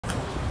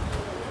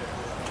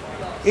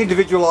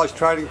Individualised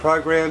training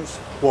programs,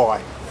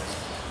 why?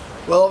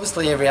 Well,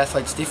 obviously every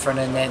athlete's different,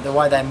 and the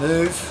way they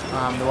move,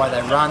 the way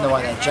they run, the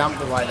way they jump,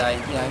 the way they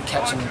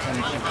catch and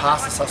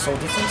pass and stuff's all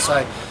different.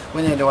 So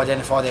we need to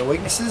identify their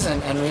weaknesses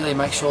and really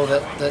make sure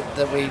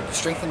that we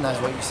strengthen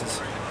those weaknesses.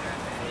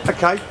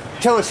 Okay,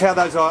 tell us how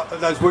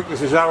those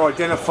weaknesses are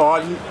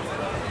identified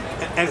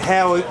and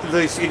how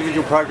these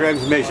individual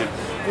programs are measured.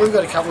 We've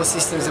got a couple of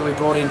systems that we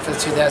brought in for the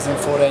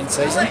 2014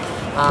 season.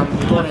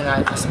 We brought in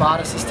a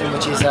Sparta system,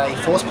 which is a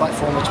force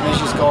platform which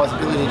measures guys'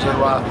 ability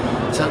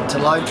to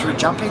load through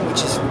jumping,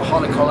 which is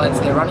highly correlated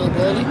to their running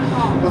ability.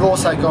 We've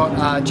also got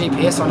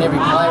GPS on every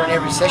player in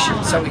every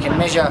session, so we can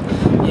measure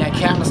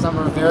countless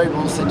number of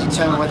variables that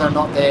determine whether or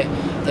not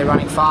they're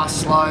running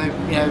fast, slow,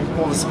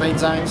 all the speed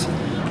zones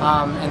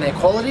and their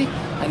quality.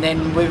 And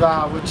then we've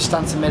just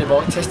done some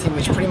metabolic testing,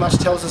 which pretty much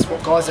tells us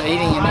what guys are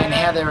eating and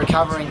how they're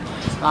recovering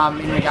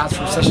in regards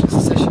from session to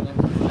session.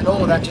 And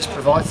all of that just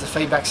provides the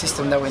feedback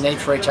system that we need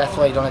for each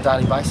athlete on a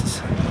daily basis.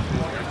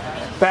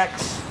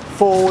 Backs,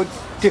 forwards,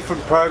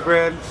 different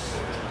programs.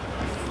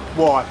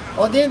 Why?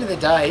 Well, at the end of the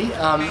day,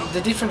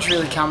 the difference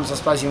really comes, I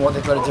suppose, in what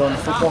they've got to do on the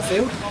football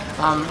field.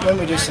 When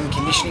we do some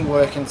conditioning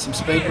work and some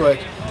speed work,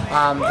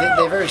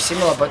 they're very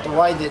similar, but the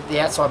way that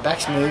the outside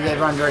backs move, they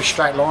run very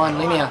straight line,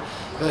 linear,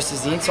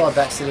 versus the inside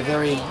backs that are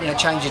very,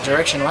 change of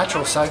direction,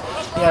 lateral. So,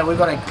 we've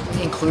got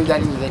to include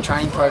that into their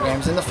training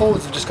programs, and the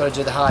forwards have just got to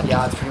do the hard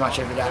yards pretty much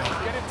every day.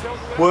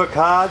 Work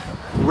hard,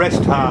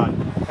 rest hard.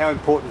 How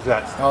important is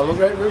that? Oh, look,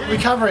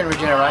 recovery and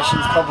regeneration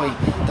is probably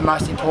the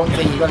most important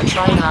thing. You've got to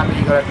train hard,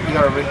 but you've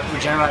got to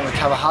regenerate and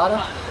recover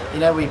harder.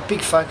 We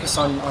big focus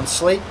on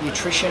sleep,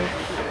 nutrition,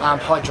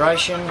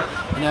 hydration,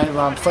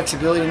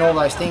 flexibility and all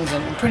those things,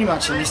 and pretty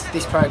much in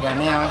this program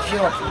now, if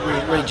you're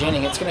not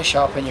regenerating, it's going to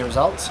show up in your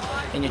results,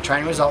 in your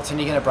training results, and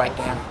you're going to break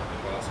down.